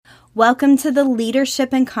Welcome to the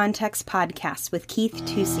Leadership in Context podcast with Keith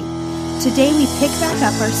Tusey. Today we pick back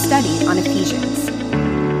up our study on Ephesians.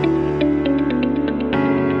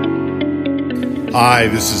 Hi,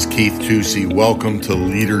 this is Keith Tusey. Welcome to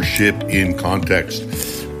Leadership in Context.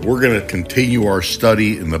 We're going to continue our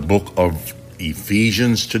study in the book of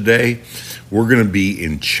Ephesians today. We're going to be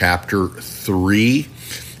in chapter 3.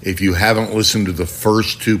 If you haven't listened to the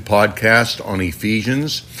first two podcasts on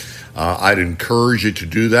Ephesians, I'd encourage you to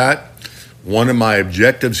do that. One of my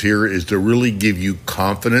objectives here is to really give you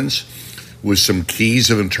confidence with some keys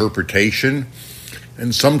of interpretation.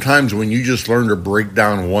 And sometimes when you just learn to break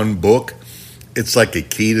down one book, it's like a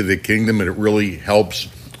key to the kingdom, and it really helps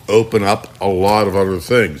open up a lot of other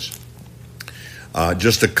things.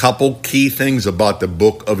 Just a couple key things about the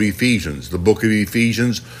book of Ephesians. The book of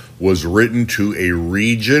Ephesians was written to a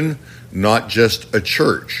region, not just a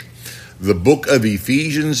church. The book of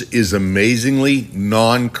Ephesians is amazingly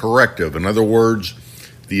non-corrective. In other words,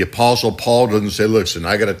 the Apostle Paul doesn't say, listen,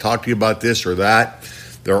 I got to talk to you about this or that.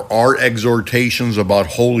 There are exhortations about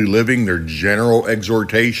holy living. They're general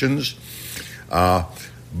exhortations. But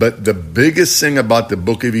the biggest thing about the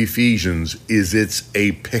book of Ephesians is it's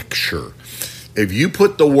a picture. If you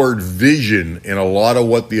put the word vision in a lot of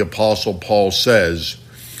what the Apostle Paul says,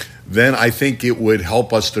 then I think it would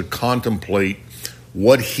help us to contemplate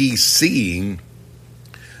what he's seeing.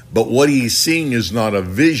 But what he's seeing is not a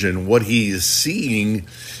vision. What he is seeing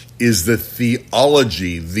is the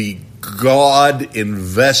theology, the God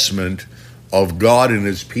investment of God in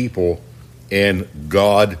his people and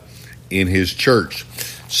God in his church.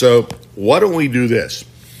 So why don't we do this?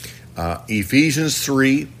 Ephesians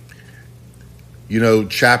 3,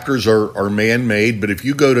 chapters are man-made, but if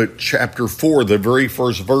you go to chapter 4, the very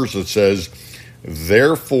first verse, it says,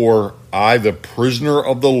 therefore, I, the prisoner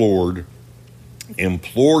of the Lord,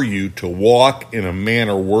 implore you to walk in a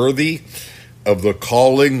manner worthy of the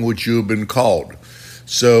calling which you have been called.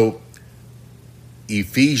 So,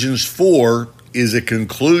 Ephesians 4 is a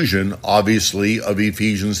conclusion, obviously, of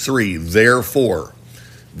Ephesians 3. Therefore,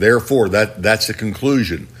 that's a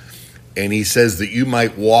conclusion. And he says that you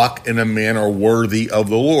might walk in a manner worthy of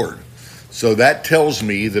the Lord. So that tells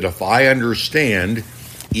me that if I understand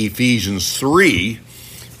Ephesians 3,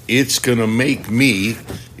 it's going to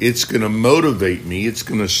it's going to motivate me, it's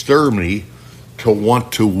going to stir me to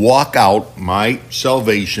want to walk out my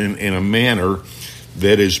salvation in a manner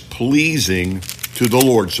that is pleasing to the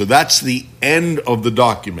Lord. So that's the end of the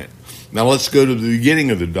document. Now let's go to the beginning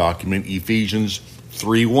of the document, Ephesians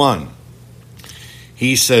 3:1.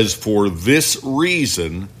 He says, for this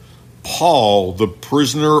reason, Paul, the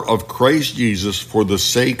prisoner of Christ Jesus, for the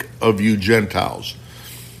sake of you Gentiles.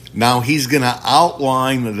 Now he's going to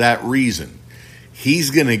outline that reason.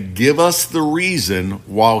 He's going to give us the reason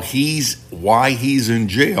why he's in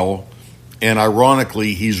jail, and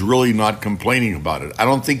ironically, he's really not complaining about it. I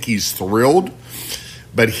don't think he's thrilled,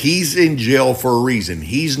 but he's in jail for a reason.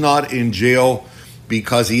 He's not in jail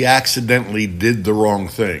because he accidentally did the wrong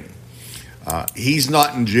thing. He's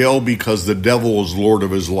not in jail because the devil is Lord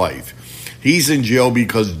of his life. He's in jail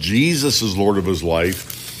because Jesus is Lord of his life,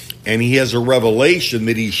 and he has a revelation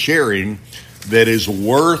that he's sharing that is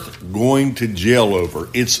worth going to jail over.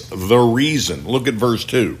 It's the reason. Look at verse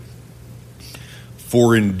 2.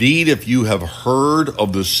 For indeed, if you have heard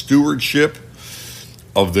of the stewardship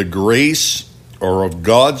of the grace or of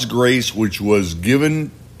God's grace, which was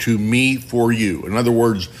given to me for you. In other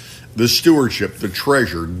words, the stewardship, the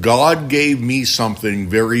treasure. God gave me something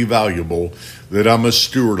very valuable that I'm a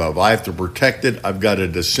steward of. I have to protect it. I've got to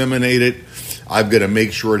disseminate it. I've got to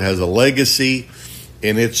make sure it has a legacy,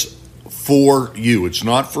 and it's for you. It's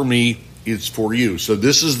not for me, it's for you. So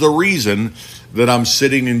this is the reason that I'm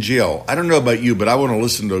sitting in jail. I don't know about you, but I want to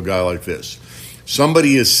listen to a guy like this.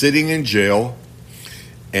 Somebody is sitting in jail,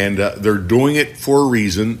 and they're doing it for a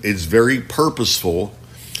reason. It's very purposeful,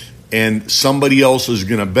 and somebody else is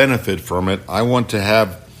going to benefit from it. I want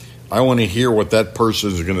to hear what that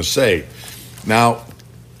person is going to say. Now,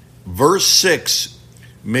 verse 6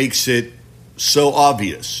 makes it so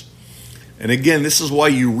obvious. And again, this is why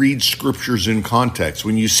you read scriptures in context.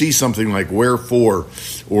 When you see something like wherefore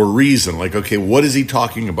or reason, like, okay, what is he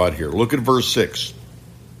talking about here? Look at verse 6.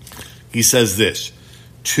 He says this,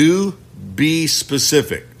 to be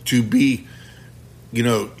specific, to be,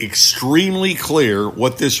 extremely clear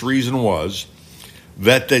what this reason was,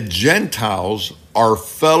 that the Gentiles are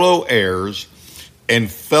fellow heirs and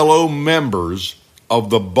fellow members of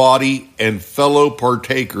the body and fellow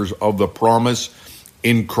partakers of the promise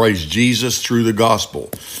in Christ Jesus through the gospel.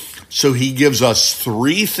 So he gives us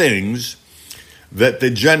three things that the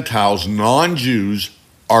Gentiles, non-Jews,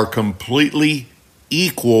 are completely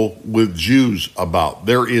equal with Jews about.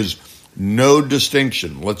 There is no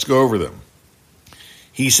distinction. Let's go over them.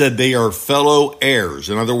 He said they are fellow heirs.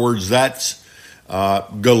 In other words, that's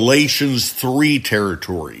Galatians 3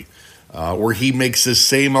 territory, where he makes this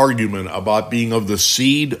same argument about being of the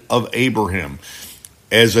seed of Abraham.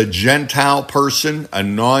 As a Gentile person, a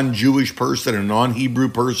non-Jewish person, a non-Hebrew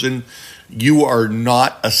person, you are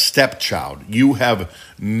not a stepchild. You have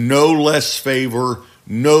no less favor,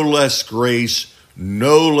 no less grace,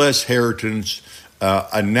 no less inheritance.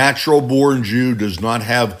 A natural-born Jew does not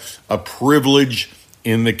have a privilege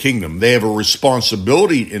in the kingdom. They have a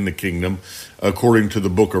responsibility in the kingdom, according to the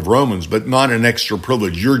book of Romans, but not an extra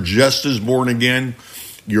privilege. You're just as born again.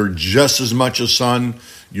 You're just as much a son.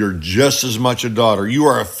 You're just as much a daughter. You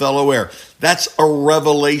are a fellow heir. That's a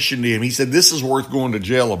revelation to him. He said, this is worth going to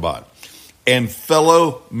jail about. And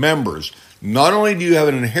fellow members, not only do you have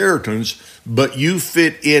an inheritance, but you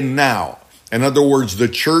fit in now. In other words, the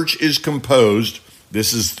church is composed,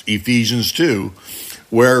 this is Ephesians 2,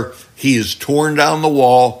 where he has torn down the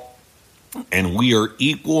wall, and we are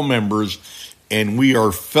equal members, and we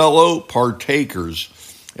are fellow partakers.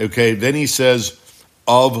 Okay, then he says,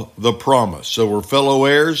 of the promise. So we're fellow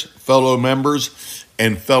heirs, fellow members,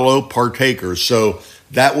 and fellow partakers. So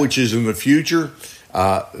that which is in the future,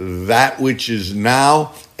 that which is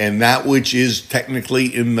now, and that which is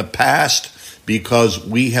technically in the past, because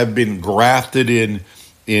we have been grafted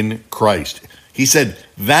in Christ. He said,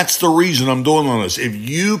 that's the reason I'm doing all this. If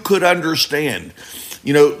you could understand,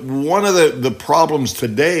 one of the problems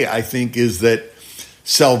today, I think, is that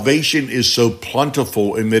salvation is so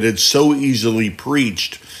plentiful and that it's so easily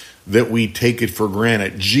preached that we take it for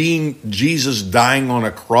granted. Jesus dying on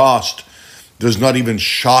a cross does not even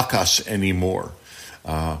shock us anymore.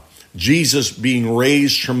 Jesus being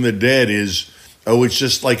raised from the dead it's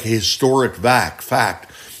just like a historic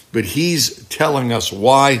fact. But he's telling us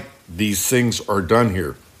why these things are done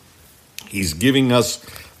here. He's giving us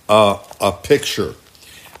a picture.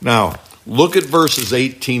 Now, look at verses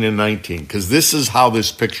 18 and 19, because this is how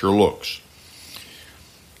this picture looks.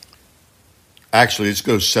 Actually, let's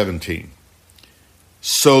go 17.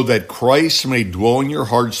 So that Christ may dwell in your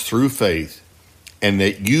hearts through faith, and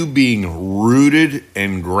that you being rooted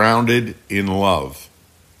and grounded in love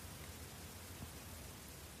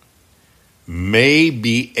may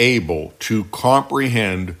be able to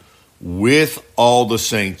comprehend with all the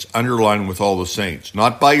saints, underline with all the saints,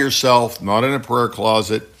 not by yourself, not in a prayer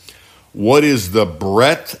closet, what is the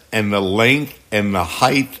breadth and the length and the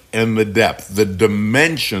height and the depth, the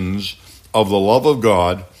dimensions of the love of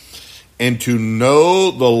God, and to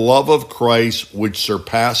know the love of Christ which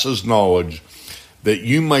surpasses knowledge, that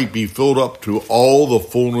you might be filled up to all the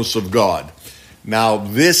fullness of God. Now,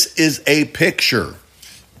 this is a picture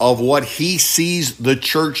of what he sees the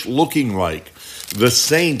church looking like. The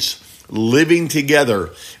saints living together,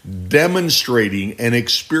 demonstrating and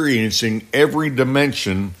experiencing every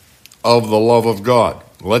dimension of the love of God.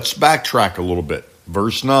 Let's backtrack a little bit.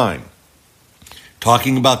 Verse 9,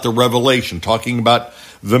 talking about the revelation, talking about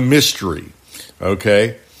the mystery.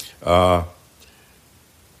 Okay.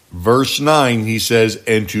 Verse 9, he says,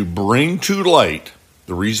 and to bring to light,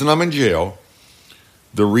 the reason I'm in jail,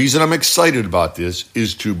 the reason I'm excited about this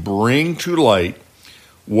is to bring to light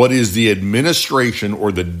what is the administration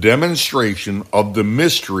or the demonstration of the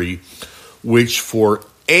mystery which for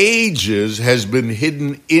ages has been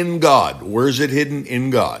hidden in God. Where is it hidden? In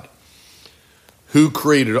God, who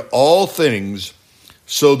created all things,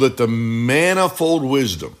 so that the manifold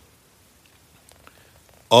wisdom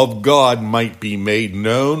of God might be made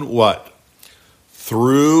known, what?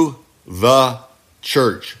 Through the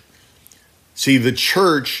church. See, the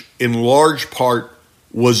church in large part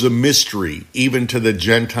was a mystery, even to the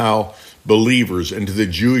Gentile believers and to the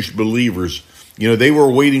Jewish believers. They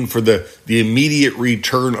were waiting for the immediate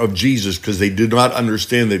return of Jesus because they did not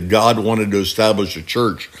understand that God wanted to establish a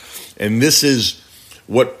church. And this is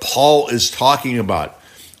what Paul is talking about.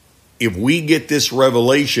 If we get this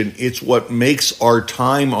revelation, it's what makes our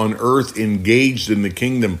time on earth engaged in the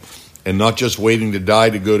kingdom and not just waiting to die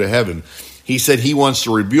to go to heaven. He said he wants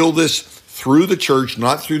to reveal this through the church,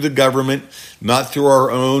 not through the government, not through our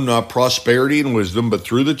own prosperity and wisdom, but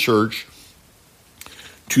through the church,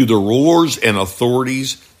 to the rulers and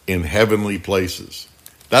authorities in heavenly places.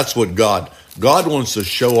 That's what God wants to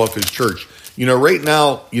show off his church. Right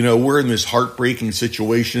now, we're in this heartbreaking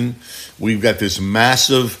situation. We've got this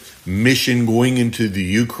massive mission going into the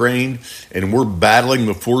Ukraine, and we're battling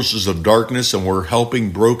the forces of darkness, and we're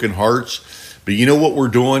helping broken hearts. But you know what we're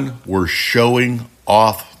doing? We're showing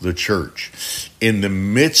off the church. In the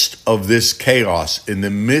midst of this chaos, in the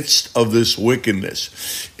midst of this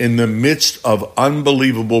wickedness, in the midst of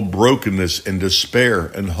unbelievable brokenness and despair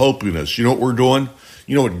and hopelessness, you know what we're doing?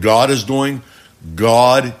 You know what God is doing?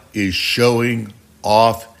 God is showing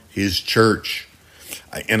off his church.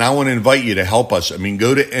 And I want to invite you to help us. I mean,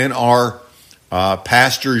 go to NR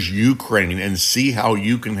Pastors Ukraine and see how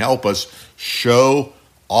you can help us show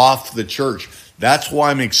off the church. That's why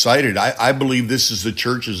I'm excited. I believe this is the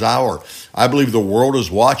church's hour. I believe the world is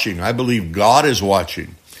watching. I believe God is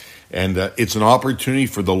watching. And it's an opportunity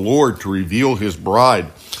for the Lord to reveal his bride.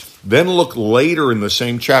 Then look later in the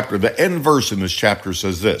same chapter. The end verse in this chapter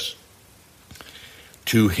says this: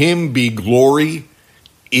 to him be glory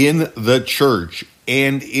in the church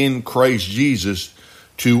and in Christ Jesus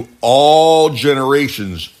to all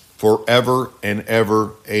generations forever and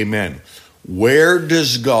ever. Amen. Where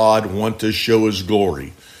does God want to show his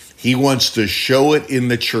glory? He wants to show it in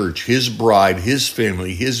the church, his bride, his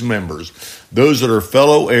family, his members, those that are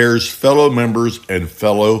fellow heirs, fellow members, and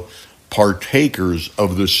fellow partakers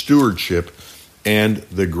of the stewardship and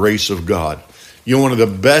the grace of God. You know, one of the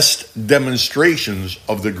best demonstrations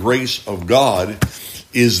of the grace of God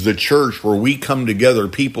is the church, where we come together,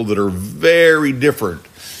 people that are very different.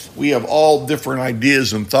 We have all different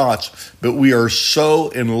ideas and thoughts, but we are so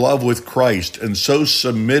in love with Christ and so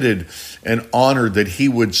submitted and honored that he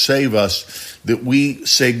would save us that we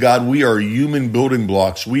say, God, we are human building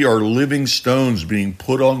blocks. We are living stones being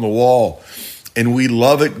put on the wall. And we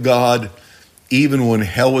love it, God, even when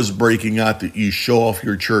hell is breaking out, that you show off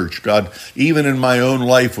your church. God, even in my own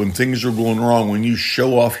life when things are going wrong, when you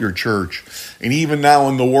show off your church. And even now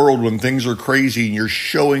in the world when things are crazy and you're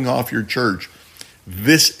showing off your church.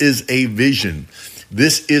 This is a vision.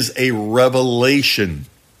 This is a revelation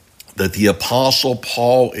that the Apostle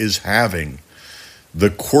Paul is having.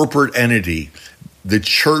 The corporate entity, the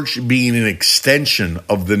church being an extension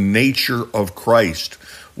of the nature of Christ,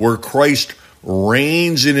 where Christ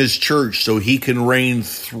reigns in his church so he can reign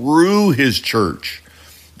through his church.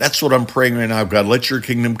 That's what I'm praying right now, God. Let your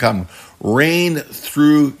kingdom come. Reign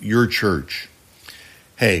through your church.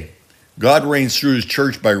 Hey, God reigns through his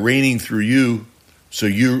church by reigning through you. So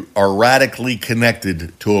you are radically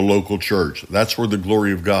connected to a local church. That's where the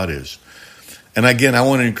glory of God is. And again, I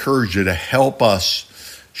want to encourage you to help us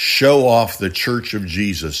show off the church of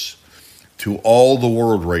Jesus to all the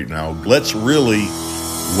world right now. Let's really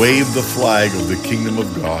wave the flag of the kingdom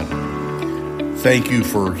of God. Thank you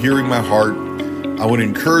for hearing my heart. I would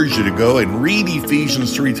encourage you to go and read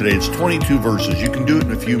Ephesians 3 today. It's 22 verses. You can do it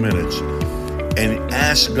in a few minutes. And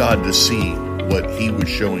ask God to see what he was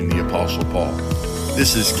showing the Apostle Paul.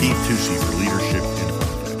 This is Keith Tusey for Leadership in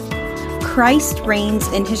Context. Christ reigns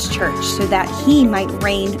in his church so that he might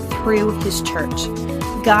reign through his church.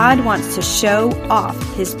 God wants to show off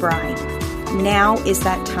his bride. Now is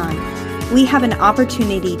that time. We have an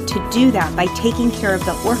opportunity to do that by taking care of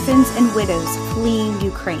the orphans and widows fleeing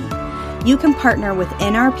Ukraine. You can partner with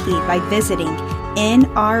NRP by visiting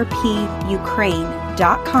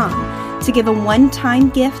nrpukraine.com to give a one-time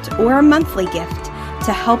gift or a monthly gift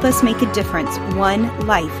to help us make a difference one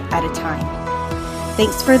life at a time.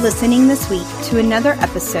 Thanks for listening this week to another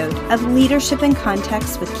episode of Leadership in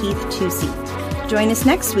Context with Keith Tusey. Join us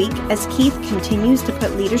next week as Keith continues to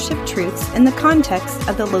put leadership truths in the context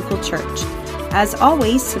of the local church. As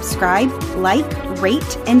always, subscribe, like,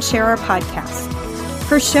 rate, and share our podcast.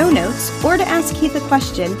 For show notes or to ask Keith a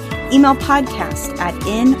question, email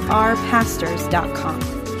podcast@nrpastors.com.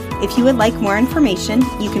 If you would like more information,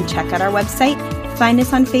 you can check out our website, find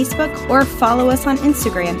us on Facebook, or follow us on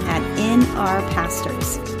Instagram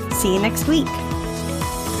 @nrpastors. See you next week.